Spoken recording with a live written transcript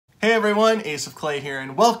Hey everyone, Ace of Clay here,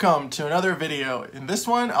 and welcome to another video. In this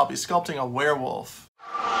one, I'll be sculpting a werewolf.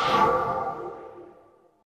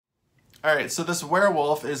 Alright, so this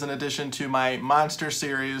werewolf is an addition to my monster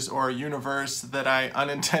series or universe that I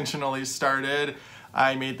unintentionally started.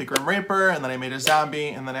 I made the Grim Reaper, and then I made a zombie,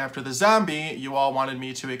 and then after the zombie, you all wanted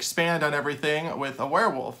me to expand on everything with a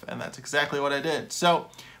werewolf, and that's exactly what I did. So,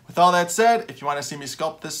 with all that said, if you want to see me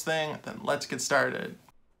sculpt this thing, then let's get started.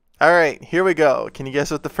 Alright, here we go. Can you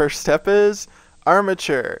guess what the first step is?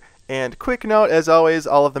 Armature. And quick note, as always,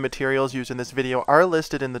 all of the materials used in this video are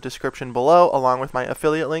listed in the description below, along with my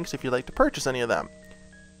affiliate links if you'd like to purchase any of them.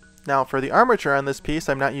 Now, for the armature on this piece,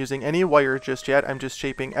 I'm not using any wire just yet. I'm just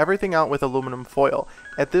shaping everything out with aluminum foil.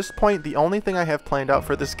 At this point, the only thing I have planned out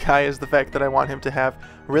for this guy is the fact that I want him to have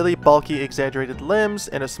really bulky, exaggerated limbs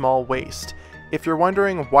and a small waist. If you're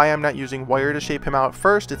wondering why I'm not using wire to shape him out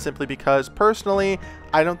first, it's simply because, personally,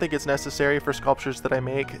 I don't think it's necessary for sculptures that I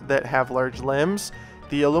make that have large limbs.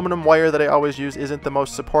 The aluminum wire that I always use isn't the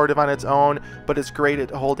most supportive on its own, but it's great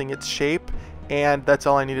at holding its shape, and that's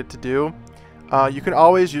all I needed to do. You can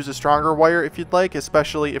always use a stronger wire if you'd like,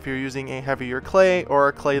 especially if you're using a heavier clay or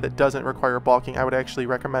a clay that doesn't require bulking. I would actually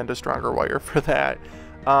recommend a stronger wire for that.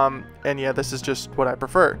 And yeah, this is just what I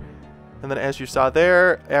prefer. And then as you saw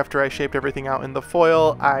there, after I shaped everything out in the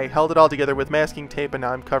foil, I held it all together with masking tape, and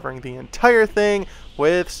now I'm covering the entire thing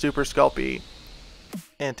with Super Sculpey.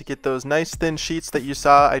 And to get those nice thin sheets that you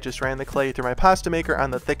saw, I just ran the clay through my pasta maker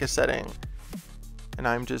on the thickest setting. And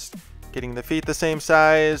I'm just getting the feet the same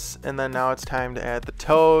size, and then now it's time to add the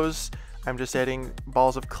toes. I'm just adding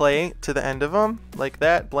balls of clay to the end of them, like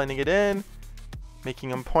that, blending it in, making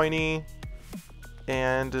them pointy,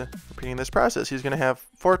 and repeating this process. He's going to have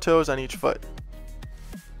 4 toes on each foot.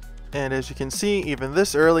 And as you can see, even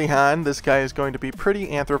this early on, this guy is going to be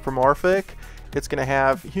pretty anthropomorphic. It's going to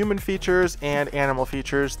have human features and animal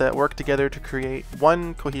features that work together to create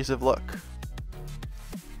one cohesive look.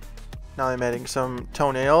 Now I'm adding some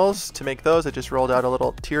toenails. To make those, I just rolled out a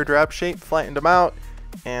little teardrop shape, flattened them out,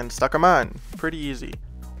 and stuck them on. Pretty easy.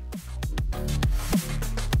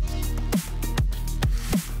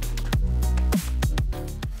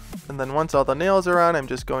 And then once all the nails are on, I'm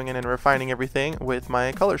just going in and refining everything with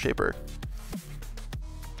my color shaper.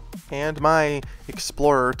 And my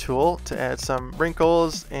Explorer tool to add some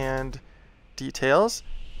wrinkles and details.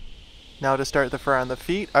 Now to start the fur on the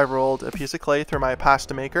feet, I rolled a piece of clay through my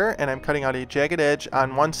pasta maker, and I'm cutting out a jagged edge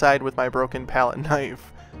on one side with my broken palette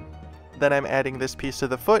knife. Then I'm adding this piece to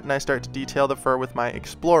the foot, and I start to detail the fur with my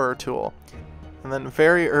Explorer tool. And then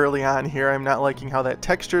very early on here, I'm not liking how that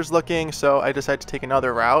texture's looking, so I decide to take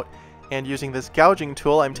another route. And using this gouging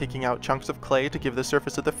tool, I'm taking out chunks of clay to give the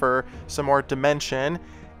surface of the fur some more dimension.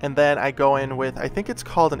 And then I go in with, I think it's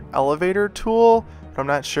called an elevator tool, but I'm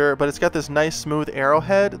not sure, but it's got this nice smooth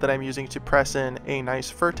arrowhead that I'm using to press in a nice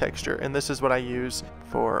fur texture. And this is what I use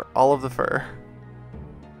for all of the fur.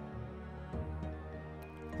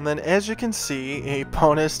 And then as you can see, a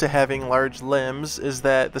bonus to having large limbs is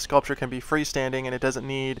that the sculpture can be freestanding and it doesn't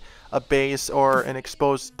need a base or an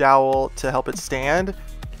exposed dowel to help it stand.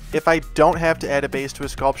 If I don't have to add a base to a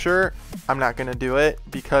sculpture, I'm not going to do it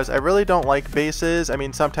because I really don't like bases. I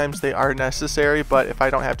mean, sometimes they are necessary, but if I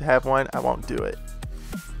don't have to have one, I won't do it.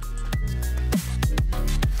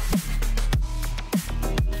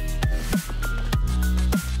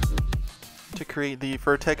 To create the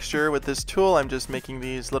fur texture with this tool, I'm just making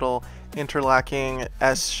these little interlocking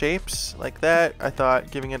S shapes like that. I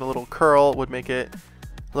thought giving it a little curl would make it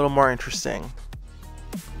a little more interesting.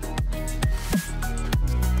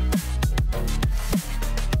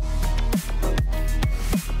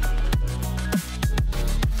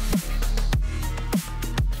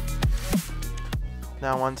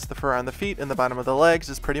 Now once the fur on the feet and the bottom of the legs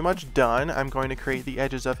is pretty much done, I'm going to create the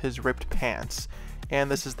edges of his ripped pants. And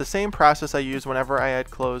this is the same process I use whenever I add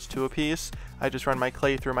clothes to a piece. I just run my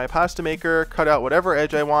clay through my pasta maker, cut out whatever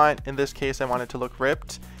edge I want. In this case, I want it to look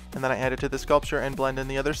ripped, and then I add it to the sculpture and blend in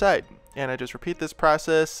the other side. And I just repeat this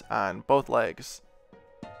process on both legs.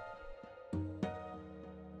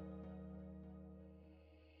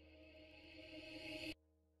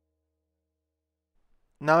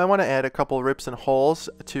 Now I want to add a couple rips and holes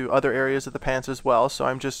to other areas of the pants as well, so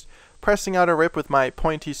I'm just pressing out a rip with my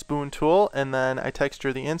pointy spoon tool, and then I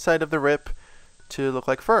texture the inside of the rip to look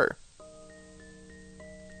like fur.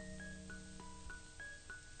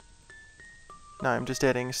 Now I'm just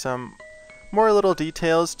adding some more little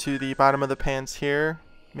details to the bottom of the pants here,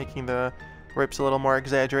 making the rips a little more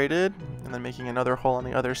exaggerated, and then making another hole on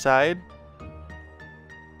the other side.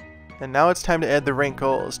 And now it's time to add the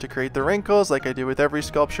wrinkles. To create the wrinkles, like I do with every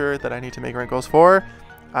sculpture that I need to make wrinkles for,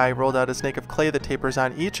 I rolled out a snake of clay that tapers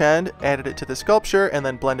on each end, added it to the sculpture, and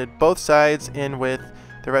then blended both sides in with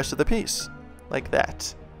the rest of the piece, like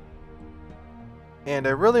that. And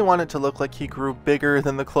I really want it to look like he grew bigger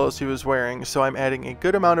than the clothes he was wearing, so I'm adding a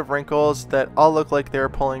good amount of wrinkles that all look like they're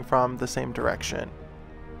pulling from the same direction.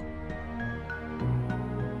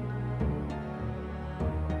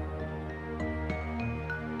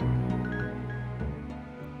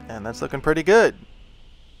 And that's looking pretty good.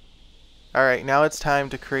 Alright, now it's time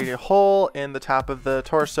to create a hole in the top of the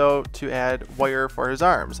torso to add wire for his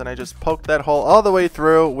arms. And I just poked that hole all the way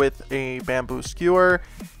through with a bamboo skewer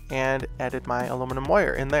and added my aluminum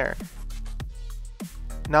wire in there.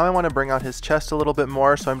 Now I want to bring out his chest a little bit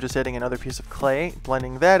more, so I'm just adding another piece of clay,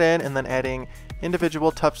 blending that in, and then adding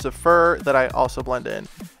individual tufts of fur that I also blend in.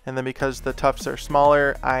 And then because the tufts are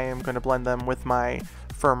smaller, I am going to blend them with my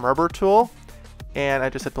firm rubber tool. And I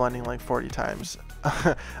just hit blending like 40 times.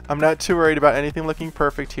 I'm not too worried about anything looking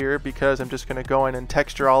perfect here because I'm just going to go in and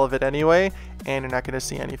texture all of it anyway, and you're not going to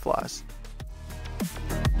see any flaws.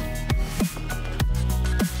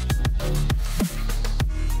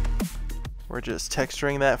 We're just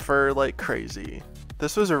texturing that fur like crazy.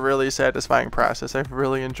 This was a really satisfying process. I've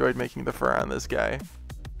really enjoyed making the fur on this guy.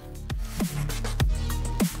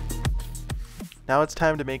 Now it's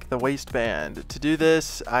time to make the waistband. To do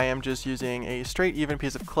this, I am just using a straight even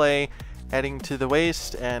piece of clay, adding to the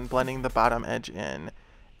waist and blending the bottom edge in.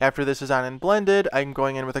 After this is on and blended, I'm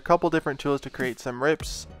going in with a couple different tools to create some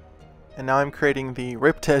rips. And now I'm creating the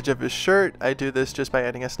ripped edge of his shirt. I do this just by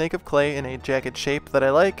adding a snake of clay in a jagged shape that I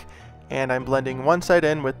like, and I'm blending one side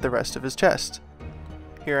in with the rest of his chest.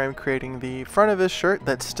 Here I'm creating the front of his shirt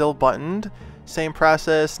that's still buttoned. Same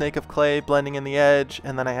process, snake of clay, blending in the edge,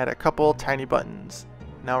 and then I add a couple tiny buttons.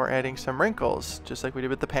 Now we're adding some wrinkles, just like we did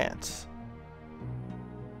with the pants.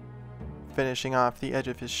 Finishing off the edge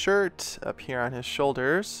of his shirt, up here on his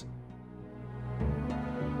shoulders.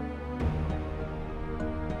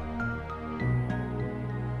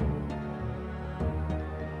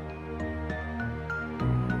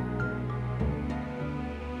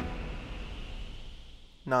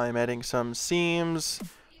 Now I'm adding some seams,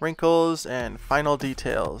 wrinkles, and final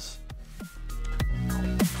details.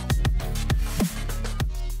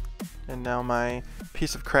 And now my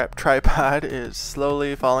piece of crap tripod is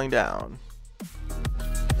slowly falling down.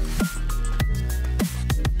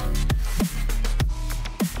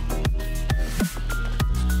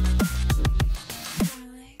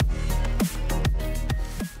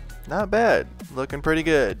 Not bad, looking pretty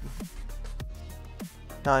good.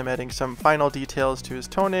 Now I'm adding some final details to his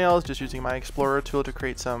toenails, just using my Explorer tool to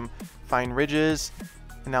create some fine ridges.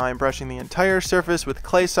 And now I'm brushing the entire surface with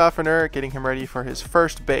clay softener, getting him ready for his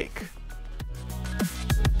first bake.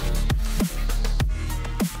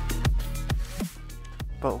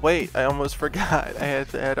 But wait, I almost forgot. I had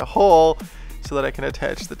to add a hole so that I can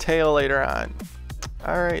attach the tail later on.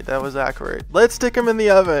 Alright, that was awkward. Let's stick him in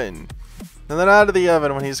the oven. And then out of the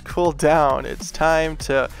oven, when he's cooled down, it's time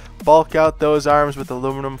to bulk out those arms with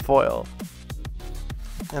aluminum foil.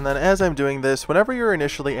 And then as I'm doing this, whenever you're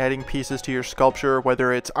initially adding pieces to your sculpture,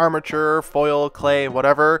 whether it's armature, foil, clay,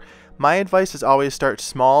 whatever, my advice is always start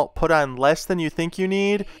small, put on less than you think you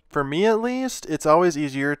need. For me at least, it's always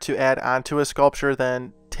easier to add onto a sculpture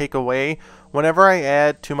than take away. Whenever I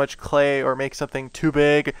add too much clay or make something too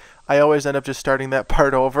big, I always end up just starting that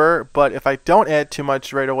part over. But if I don't add too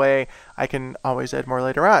much right away, I can always add more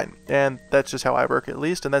later on. And that's just how I work at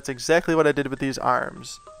least, and that's exactly what I did with these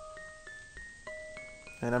arms.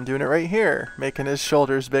 And I'm doing it right here, making his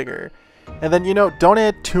shoulders bigger. And then, you know, don't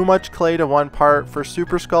add too much clay to one part. For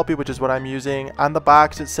Super Sculpey, which is what I'm using, on the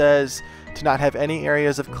box it says to not have any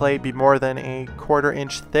areas of clay be more than a 1/4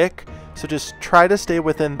 inch thick. So just try to stay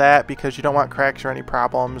within that because you don't want cracks or any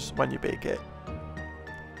problems when you bake it.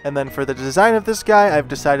 And then for the design of this guy, I've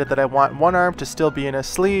decided that I want one arm to still be in a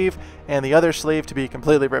sleeve and the other sleeve to be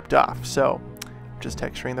completely ripped off. So I'm just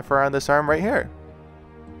texturing the fur on this arm right here.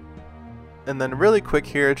 And then really quick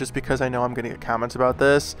here, just because I know I'm going to get comments about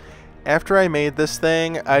this, after I made this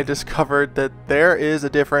thing, I discovered that there is a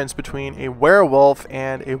difference between a werewolf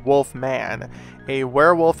and a wolf man. A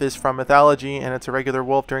werewolf is from mythology and it's a regular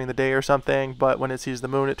wolf during the day or something, but when it sees the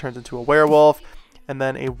moon it turns into a werewolf. And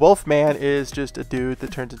then a wolf man is just a dude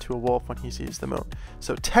that turns into a wolf when he sees the moon.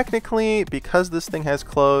 So technically, because this thing has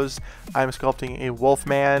clothes, I'm sculpting a wolf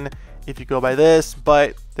man if you go by this,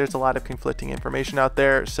 but there's a lot of conflicting information out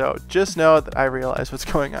there, so just know that I realize what's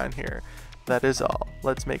going on here. That is all.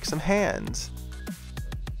 Let's make some hands.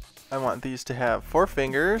 I want these to have 4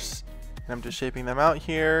 fingers, and I'm just shaping them out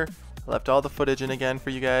here. I left all the footage in again for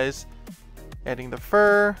you guys. Adding the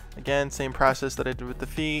fur, again, same process that I did with the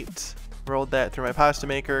feet. rolled that through my pasta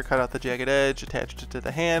maker, cut out the jagged edge, attached it to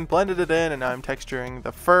the hand, blended it in, and now I'm texturing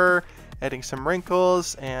the fur, adding some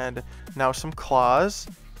wrinkles, and now some claws.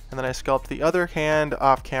 And then I sculpt the other hand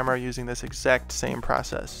off camera using this exact same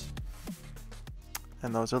process.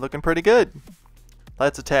 And those are looking pretty good.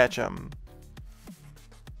 Let's attach them.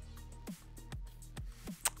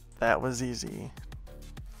 That was easy.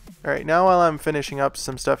 Alright, now while I'm finishing up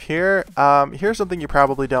some stuff here, here's something you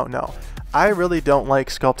probably don't know. I really don't like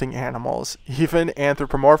sculpting animals, even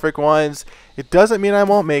anthropomorphic ones. It doesn't mean I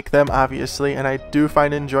won't make them, obviously, and I do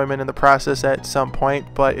find enjoyment in the process at some point,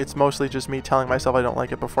 but it's mostly just me telling myself I don't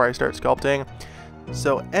like it before I start sculpting.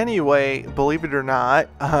 So anyway, believe it or not,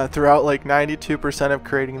 throughout like 92% of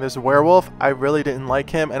creating this werewolf, I really didn't like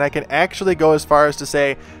him, and I can actually go as far as to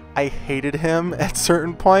say I hated him at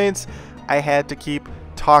certain points. I had to keep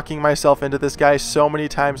talking myself into this guy so many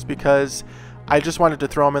times because I just wanted to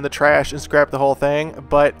throw him in the trash and scrap the whole thing,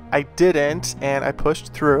 but I didn't, and I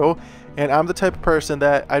pushed through. And I'm the type of person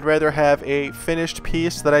that I'd rather have a finished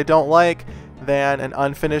piece that I don't like than an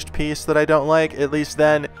unfinished piece that I don't like. At least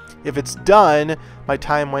then, if it's done, my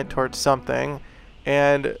time went towards something.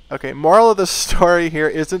 And okay, moral of the story here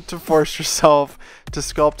isn't to force yourself to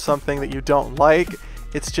sculpt something that you don't like.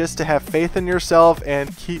 It's just to have faith in yourself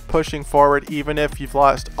and keep pushing forward, even if you've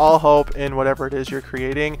lost all hope in whatever it is you're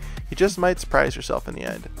creating. You just might surprise yourself in the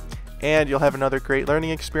end. And you'll have another great learning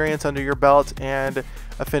experience under your belt and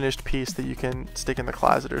a finished piece that you can stick in the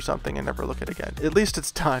closet or something and never look at again. At least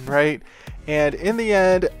it's done, right? And in the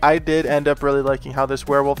end, I did end up really liking how this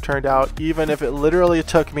werewolf turned out, even if it literally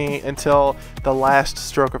took me until the last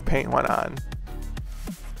stroke of paint went on.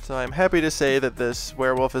 So I'm happy to say that this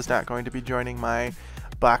werewolf is not going to be joining my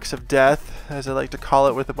box of death, as I like to call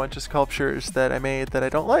it, with a bunch of sculptures that I made that I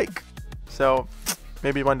don't like. So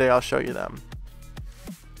maybe one day I'll show you them.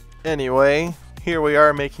 Anyway, here we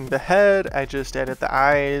are making the head. I just added the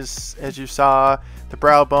eyes, as you saw, the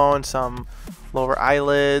brow bone, some lower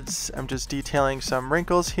eyelids. I'm just detailing some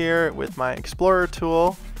wrinkles here with my Explorer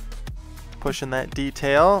tool, pushing that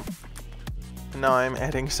detail. And now I'm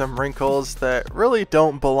adding some wrinkles that really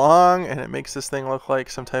don't belong, and it makes this thing look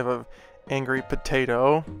like some type of angry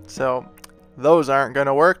potato. So those aren't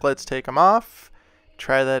gonna work. Let's take them off.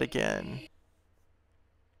 Try that again.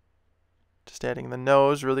 Just adding the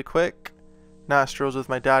nose really quick. Nostrils with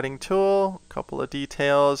my dotting tool. A couple of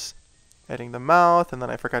details. Adding the mouth, and then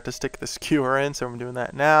I forgot to stick the skewer in, so I'm doing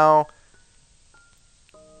that now.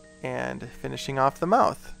 And finishing off the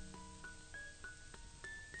mouth.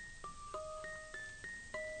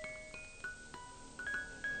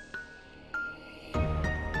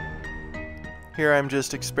 Here I'm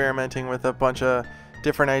just experimenting with a bunch of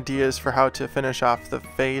different ideas for how to finish off the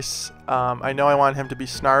face. I know I want him to be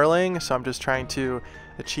snarling, so I'm just trying to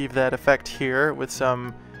achieve that effect here with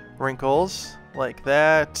some wrinkles like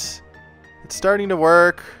that. It's starting to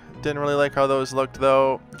work. Didn't really like how those looked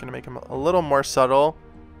though. Gonna make them a little more subtle.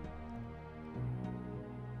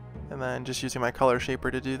 And then just using my color shaper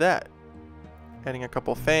to do that. Adding a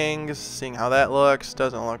couple fangs, seeing how that looks.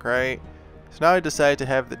 Doesn't look right. So now I decided to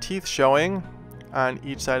have the teeth showing on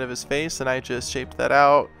each side of his face, and I just shaped that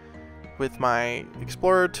out with my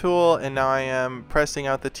Explorer tool, and now I am pressing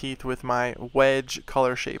out the teeth with my wedge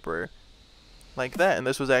color shaper like that, and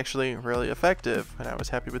this was actually really effective, and I was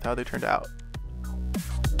happy with how they turned out.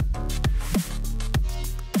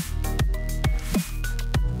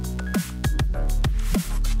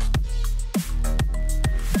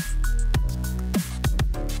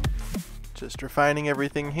 Just refining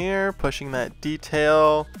everything here, pushing that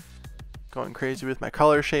detail, going crazy with my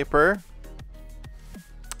color shaper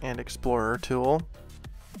and Explorer tool.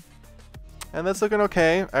 And that's looking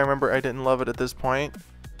okay. I remember I didn't love it at this point,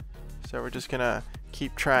 so we're just gonna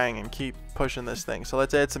keep trying and keep pushing this thing. So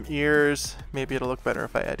let's add some ears. Maybe it'll look better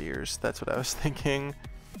if I add ears. That's what I was thinking.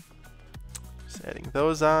 Just adding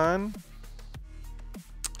those on.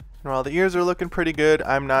 And while the ears are looking pretty good,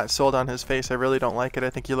 I'm not sold on his face. I really don't like it.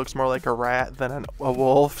 I think he looks more like a rat than a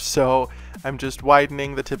wolf, so I'm just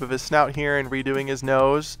widening the tip of his snout here and redoing his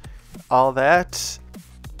nose, all that,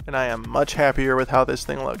 and I am much happier with how this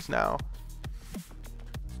thing looks now.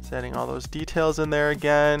 Just adding all those details in there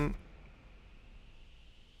again,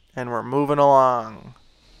 and we're moving along,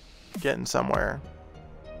 getting somewhere.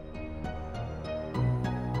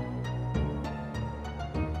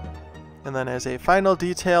 And then as a final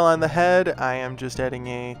detail on the head, I am just adding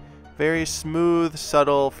a very smooth,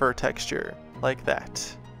 subtle fur texture, like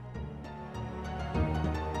that.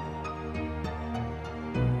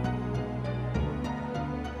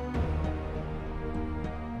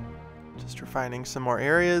 Just refining some more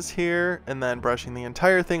areas here, and then brushing the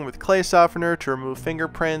entire thing with clay softener to remove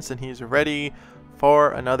fingerprints, and he's ready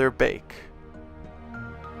for another bake.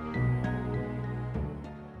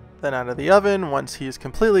 Then out of the oven, once he's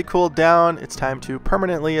completely cooled down, it's time to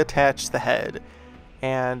permanently attach the head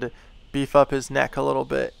and beef up his neck a little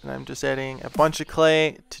bit. And I'm just adding a bunch of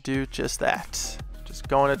clay to do just that. Just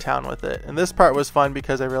going to town with it. And this part was fun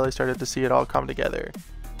because I really started to see it all come together.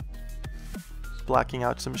 Just blocking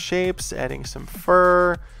out some shapes, adding some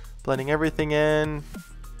fur, blending everything in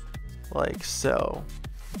like so.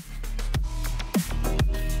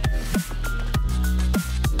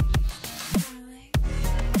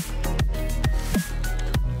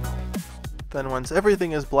 Then once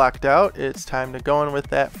everything is blocked out, it's time to go in with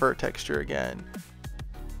that fur texture again.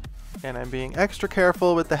 And I'm being extra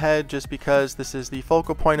careful with the head just because this is the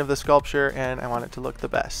focal point of the sculpture and I want it to look the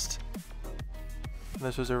best.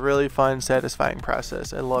 This was a really fun, satisfying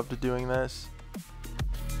process. I loved doing this.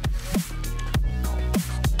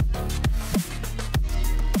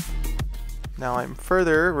 Now I'm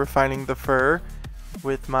further refining the fur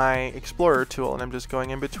with my Explorer tool, and I'm just going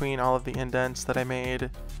in between all of the indents that I made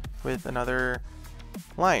with another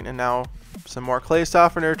line. And now some more clay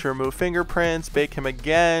softener to remove fingerprints, bake him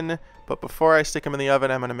again, but before I stick him in the oven,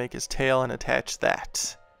 I'm going to make his tail and attach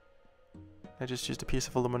that. I just used a piece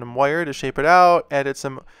of aluminum wire to shape it out, added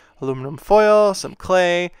some aluminum foil, some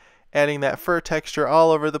clay, adding that fur texture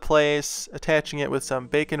all over the place, attaching it with some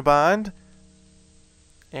bacon bond,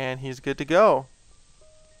 and he's good to go.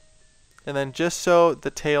 And then just so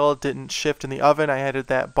the tail didn't shift in the oven, I added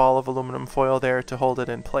that ball of aluminum foil there to hold it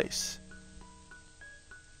in place.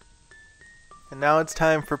 And now it's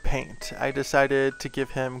time for paint. I decided to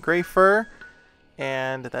give him gray fur,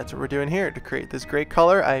 and that's what we're doing here. To create this gray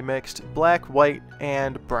color, I mixed black, white,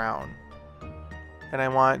 and brown. And I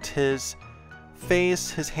want his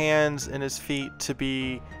face, his hands, and his feet to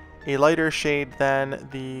be a lighter shade than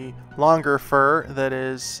the longer fur that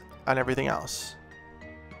is on everything else.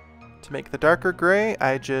 To make the darker gray,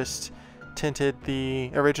 I just tinted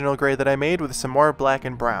the original gray that I made with some more black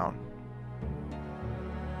and brown.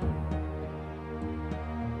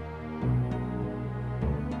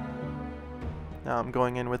 Now I'm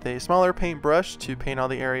going in with a smaller paintbrush to paint all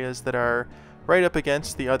the areas that are right up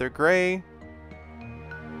against the other gray.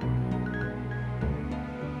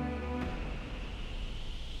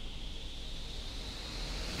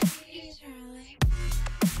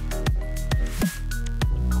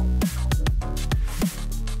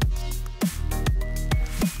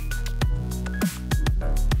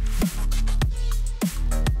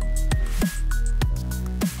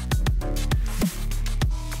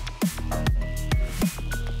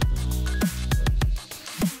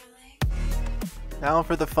 Now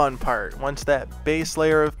for the fun part. Once that base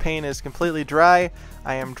layer of paint is completely dry,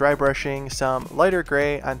 I am dry brushing some lighter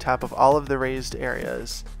gray on top of all of the raised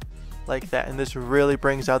areas. Like that, and this really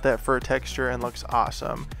brings out that fur texture and looks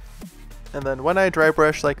awesome. And then when I dry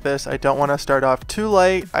brush like this, I don't want to start off too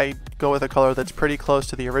light. I go with a color that's pretty close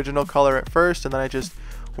to the original color at first, and then I just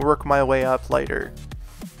work my way up lighter.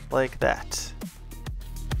 Like that.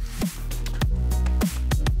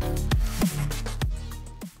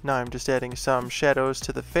 Now I'm just adding some shadows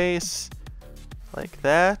to the face, like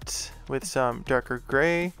that, with some darker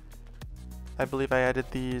gray. I believe I added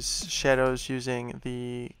these shadows using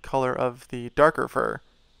the color of the darker fur.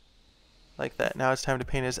 Like that. Now it's time to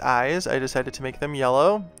paint his eyes. I decided to make them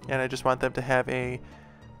yellow, and I just want them to have a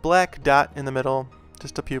black dot in the middle,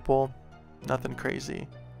 just a pupil, nothing crazy.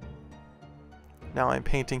 Now I'm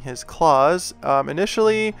painting his claws.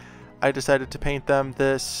 Initially, I decided to paint them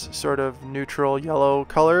this sort of neutral yellow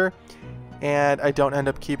color, and I don't end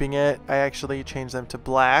up keeping it. I actually changed them to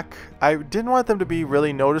black. I didn't want them to be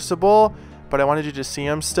really noticeable, but I wanted you to see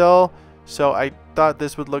them still, so I thought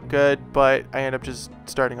this would look good, but I ended up just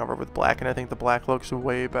starting over with black, and I think the black looks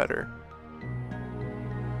way better.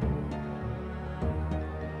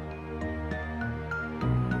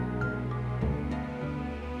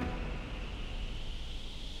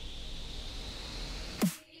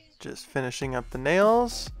 Just finishing up the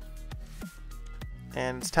nails,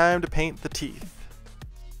 and it's time to paint the teeth.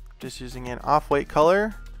 Just using an off-white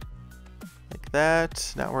color like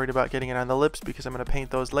that. Not worried about getting it on the lips because I'm going to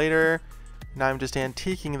paint those later. Now I'm just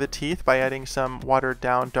antiquing the teeth by adding some watered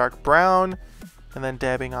down dark brown and then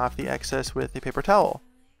dabbing off the excess with a paper towel.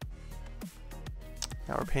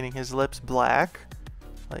 Now we're painting his lips black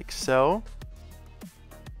like so,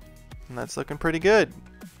 and that's looking pretty good.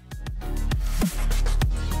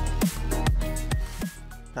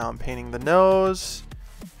 Now I'm painting the nose,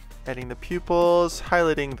 adding the pupils,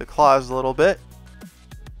 highlighting the claws a little bit,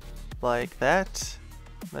 like that.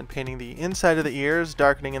 Then painting the inside of the ears,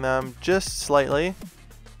 darkening them just slightly.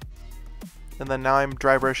 And then now I'm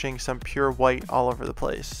dry brushing some pure white all over the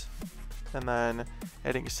place. And then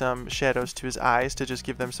adding some shadows to his eyes to just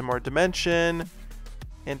give them some more dimension.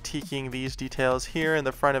 Antiquing these details here in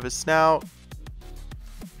the front of his snout.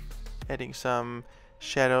 Adding some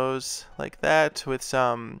shadows like that with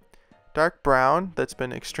some dark brown that's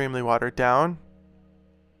been extremely watered down.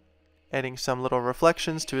 Adding some little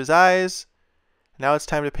reflections to his eyes. Now it's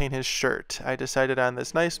time to paint his shirt. I decided on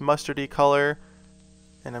this nice mustardy color,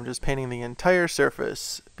 and I'm just painting the entire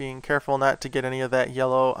surface, being careful not to get any of that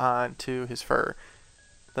yellow onto his fur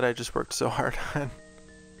that I just worked so hard on.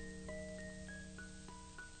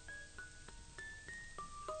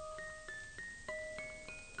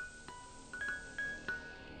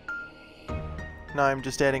 Now I'm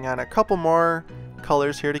just adding on a couple more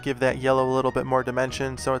colors here to give that yellow a little bit more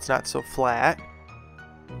dimension so it's not so flat.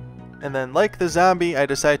 And then like the zombie, I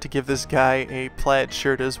decided to give this guy a plaid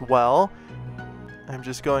shirt as well. I'm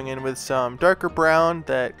just going in with some darker brown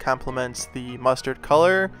that complements the mustard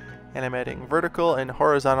color, and I'm adding vertical and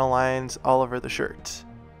horizontal lines all over the shirt.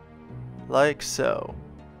 Like so.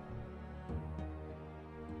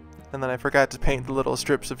 And then I forgot to paint the little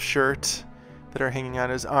strips of shirt that are hanging on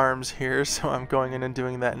his arms here, so I'm going in and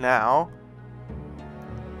doing that now.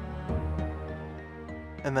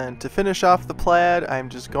 And then to finish off the plaid, I'm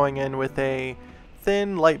just going in with a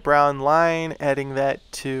thin light brown line, adding that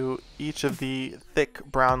to each of the thick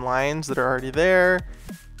brown lines that are already there,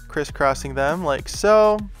 crisscrossing them like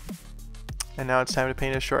so. And now it's time to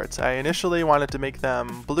paint his shorts. I initially wanted to make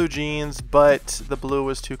them blue jeans, but the blue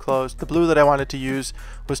was too close. The blue that I wanted to use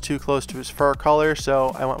was too close to his fur color, so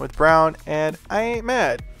I went with brown, and I ain't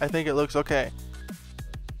mad. I think it looks okay.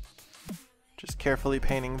 Just carefully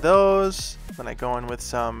painting those. Then I go in with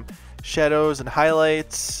some shadows and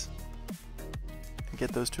highlights and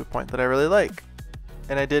get those to a point that I really like.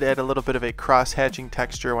 And I did add a little bit of a cross-hatching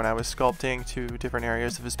texture when I was sculpting to different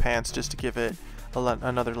areas of his pants just to give it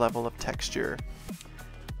another level of texture.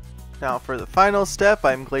 Now for the final step,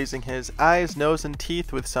 I'm glazing his eyes, nose, and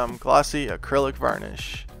teeth with some glossy acrylic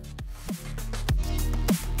varnish.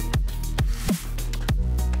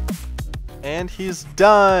 And he's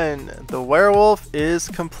done! The werewolf is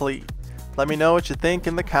complete. Let me know what you think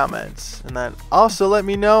in the comments, and then also let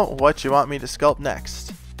me know what you want me to sculpt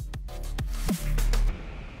next.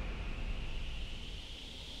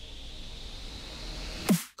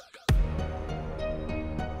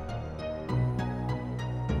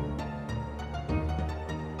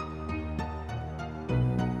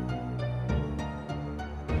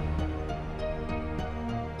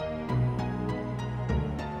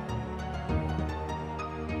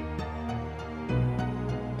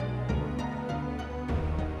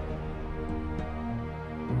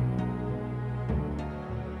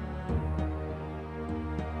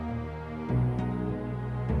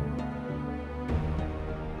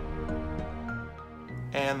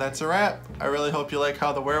 And that's a wrap. I really hope you like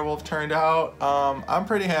how the werewolf turned out. I'm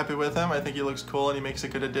pretty happy with him. I think he looks cool and he makes a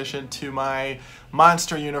good addition to my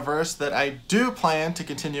monster universe that I do plan to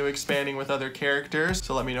continue expanding with other characters.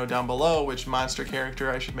 So let me know down below which monster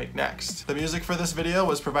character I should make next. The music for this video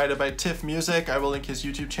was provided by Tiff Music. I will link his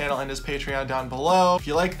YouTube channel and his Patreon down below. If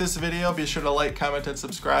you like this video, be sure to like, comment, and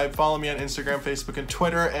subscribe. Follow me on Instagram, Facebook, and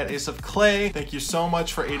Twitter at Ace of Clay. Thank you so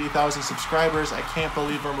much for 80,000 subscribers. I can't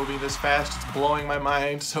believe we're moving this fast. It's blowing my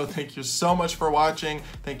mind. So thank you so much for watching.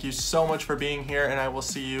 Thank you so much for being here, and I will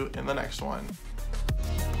see you in the next one.